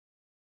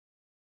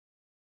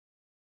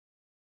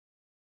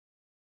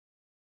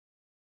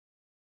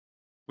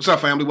What's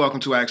up, family?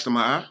 Welcome to Ask Them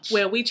My Odds,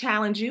 where we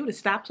challenge you to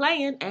stop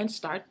playing and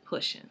start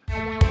pushing.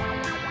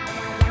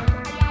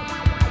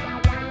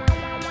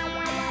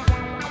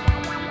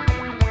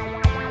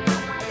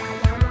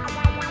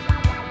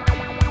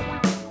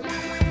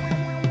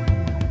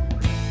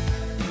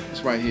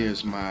 This right here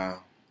is my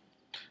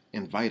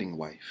inviting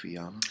wife,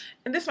 Fiona.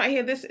 And this right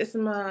here, this is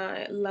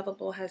my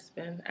lovable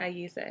husband,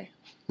 Ayize.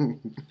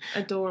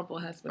 Adorable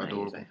husband,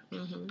 Adorable. Ayize.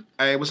 Mm-hmm.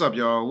 Hey, what's up,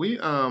 y'all? We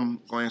gonna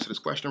answer this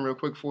question real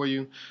quick for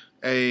you.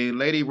 A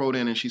lady wrote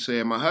in and she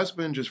said, my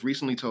husband just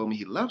recently told me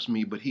he loves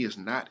me, but he is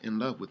not in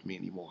love with me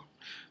anymore.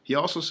 He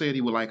also said he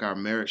would like our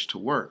marriage to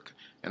work,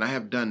 and I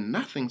have done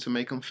nothing to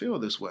make him feel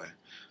this way.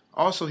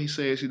 Also, he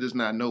says he does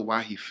not know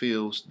why he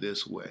feels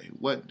this way.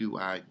 What do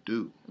I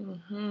do?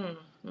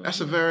 That's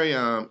a very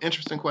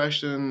interesting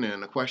question,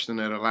 and a question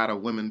that a lot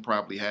of women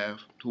probably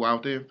have who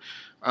out there.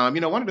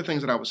 One of the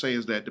things that I would say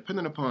is that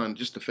depending upon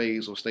just the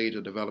phase or stage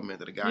of development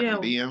that a guy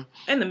can be in.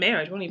 And the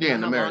marriage. We don't even know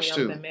in the how marriage long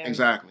too. Been married.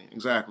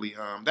 Exactly.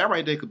 That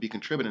right there could be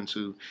contributing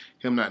to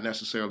him not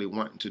necessarily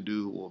wanting to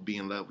do or be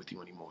in love with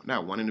you anymore.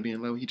 Not wanting to be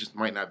in love, he just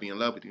might not be in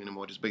love with you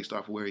anymore just based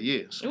off of where he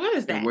is. What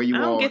is that? And where you I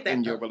don't are get that,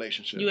 in though. your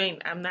relationship.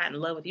 I'm not in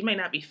love with you. You may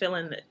not be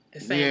feeling the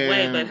same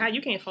way, but how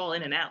you can't fall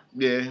in and out.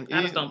 Yeah.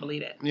 I just don't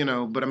believe that.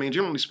 But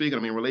generally speaking,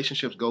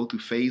 relationships go through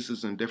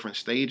phases and different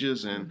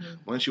stages, and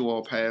once you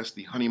all pass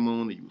the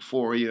honeymoon, the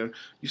euphoria,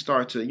 you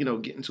start to,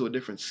 get into a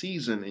different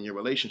season in your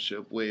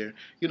relationship where,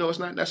 it's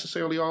not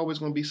necessarily always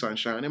going to be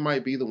sunshine. It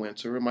might be the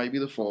winter, it might be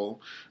the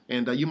fall,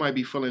 and you might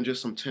be feeling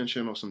just some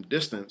tension or some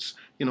distance,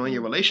 in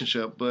your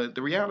relationship, but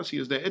the reality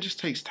is that it just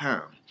takes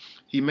time.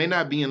 He may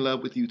not be in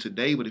love with you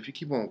today, but if you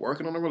keep on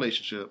working on the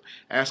relationship,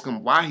 ask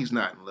him why he's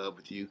not in love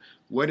with you,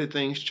 where did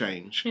things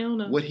change,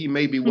 what he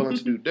may be willing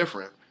to do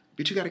different.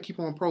 But you got to keep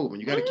on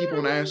probing. You got to keep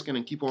on asking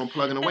and keep on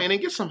plugging away and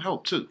then get some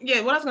help too. Yeah,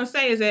 what I was going to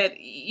say is that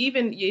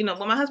even,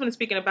 what my husband is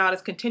speaking about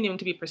is continuing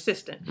to be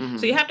persistent.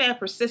 So you have to have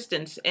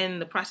persistence in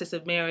the process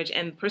of marriage,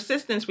 and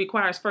persistence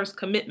requires first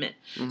commitment.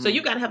 So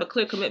you got to have a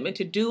clear commitment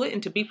to do it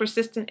and to be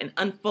persistent and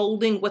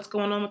unfolding what's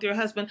going on with your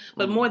husband.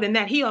 But more than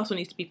that, he also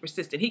needs to be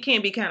persistent. He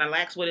can't be kind of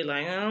lax with it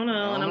like, I don't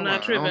know, and I'm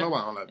not tripping.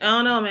 I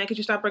don't know, man. Could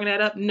you stop bringing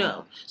that up?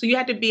 No. So you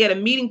have to be at a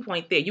meeting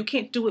point there. You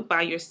can't do it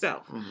by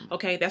yourself.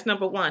 Okay, that's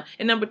number one.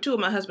 And number two,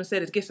 my husband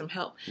said, is get some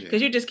help,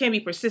 because you just can't be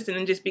persistent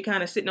and just be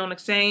kind of sitting on the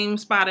same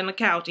spot in the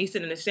couch. He's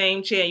sitting in the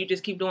same chair. You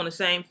just keep doing the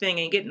same thing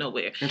and get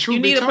nowhere. You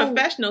need a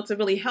professional to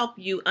really help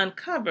you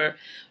uncover,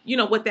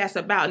 what that's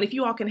about. And if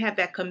you all can have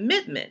that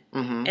commitment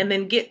and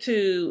then get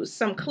to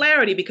some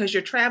clarity because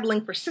you're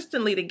traveling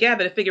persistently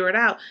together to figure it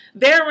out,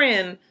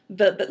 therein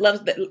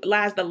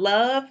lies the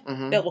love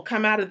that will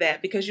come out of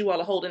that, because you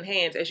all are holding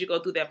hands as you go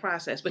through that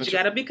process. But you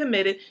got to be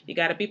committed, you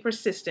got to be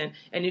persistent,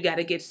 and you got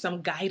to get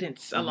some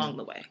guidance along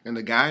the way. And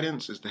the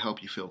guidance is to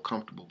help you feel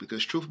comfortable,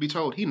 because truth be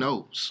told, he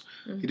knows.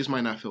 He just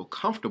might not feel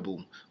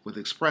comfortable with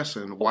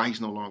expressing why he's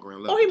no longer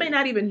in love. Or he may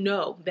not even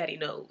know that he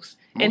knows.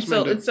 Most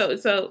men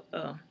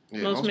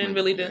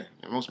really do. Yeah,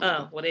 most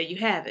men do. Well, there you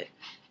have it.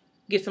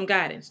 Get some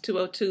guidance.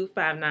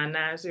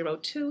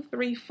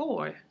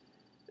 202-599-0234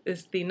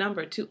 is the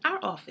number to our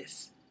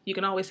office. You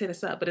can always hit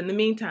us up. But in the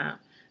meantime,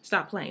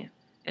 stop playing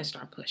and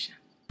start pushing.